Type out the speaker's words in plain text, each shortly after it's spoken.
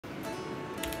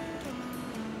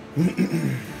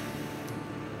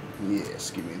Yes,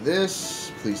 give me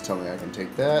this. Please tell me I can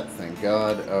take that. Thank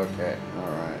God. Okay,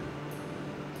 alright.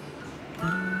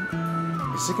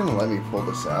 Is it gonna let me pull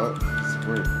this out? 'Cause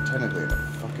we're technically in a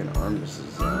fucking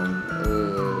armistice zone.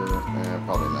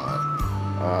 Probably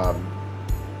not.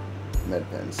 Med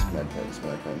pens.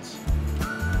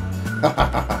 Alright,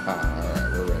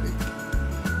 we're ready.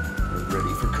 We're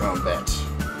ready for combat.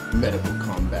 Medical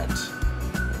combat.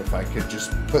 If I could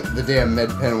just put the damn med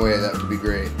pen away, that would be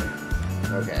great.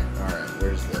 Okay, alright,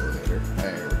 where's the elevator?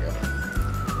 There we go.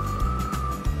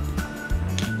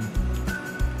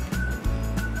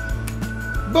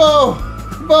 Bo!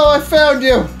 Bo, I found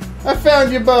you! I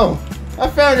found you, Bo! I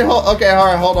found you! Okay,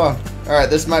 alright, hold on. Alright,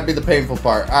 this might be the painful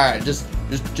part. Alright, just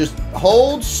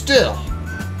hold still.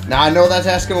 Now, I know that's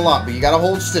asking a lot, but you gotta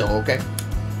hold still, okay?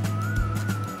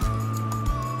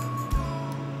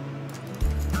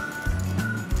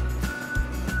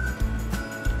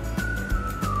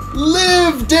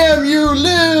 Live, damn you,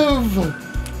 live!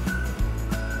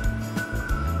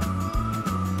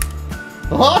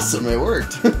 Awesome, it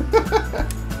worked.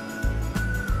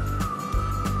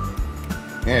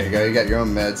 There you go, you got your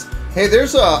own meds. Hey,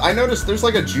 I noticed there's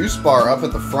like a juice bar up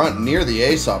at the front near the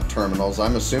ASOP terminals.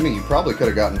 I'm assuming you probably could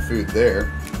have gotten food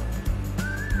there.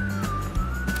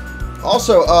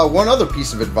 Also, one other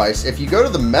piece of advice. If you go to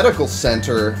the medical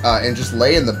center and just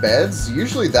lay in the beds,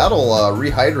 usually that'll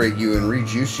rehydrate you and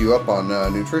rejuice you up on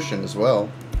nutrition as well.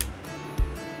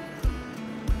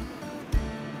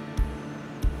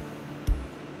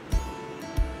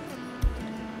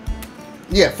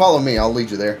 Yeah, follow me. I'll lead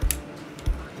you there.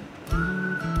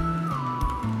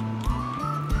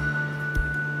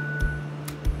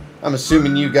 I'm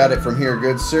assuming you got it from here,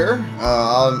 good sir.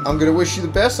 I'm gonna wish you the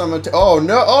best. I'm gonna. Oh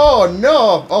no! Oh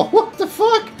no! Oh, what the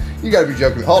fuck? You gotta be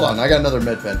joking. Hold on, I got another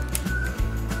med pen.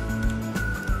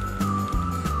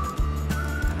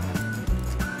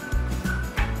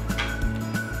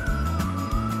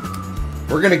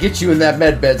 We're gonna get you in that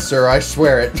med bed, sir. I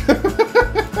swear it.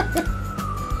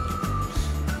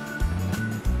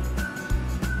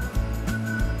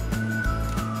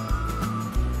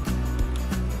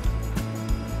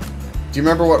 Do you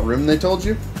remember what room they told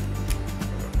you?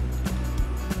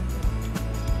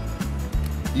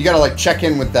 You gotta like check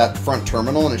in with that front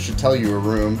terminal and it should tell you a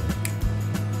room.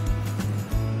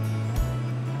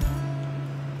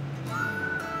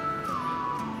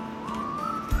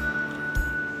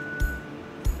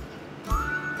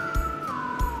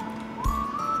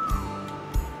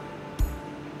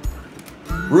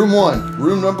 Room 1.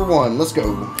 Room number 1. Let's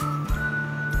go.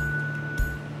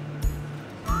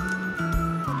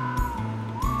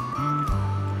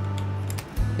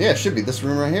 Yeah, it should be this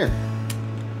room right here.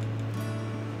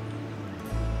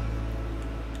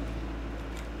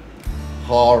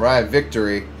 Alright,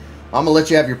 victory. I'm gonna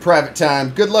let you have your private time.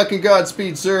 Good luck and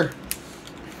Godspeed, sir.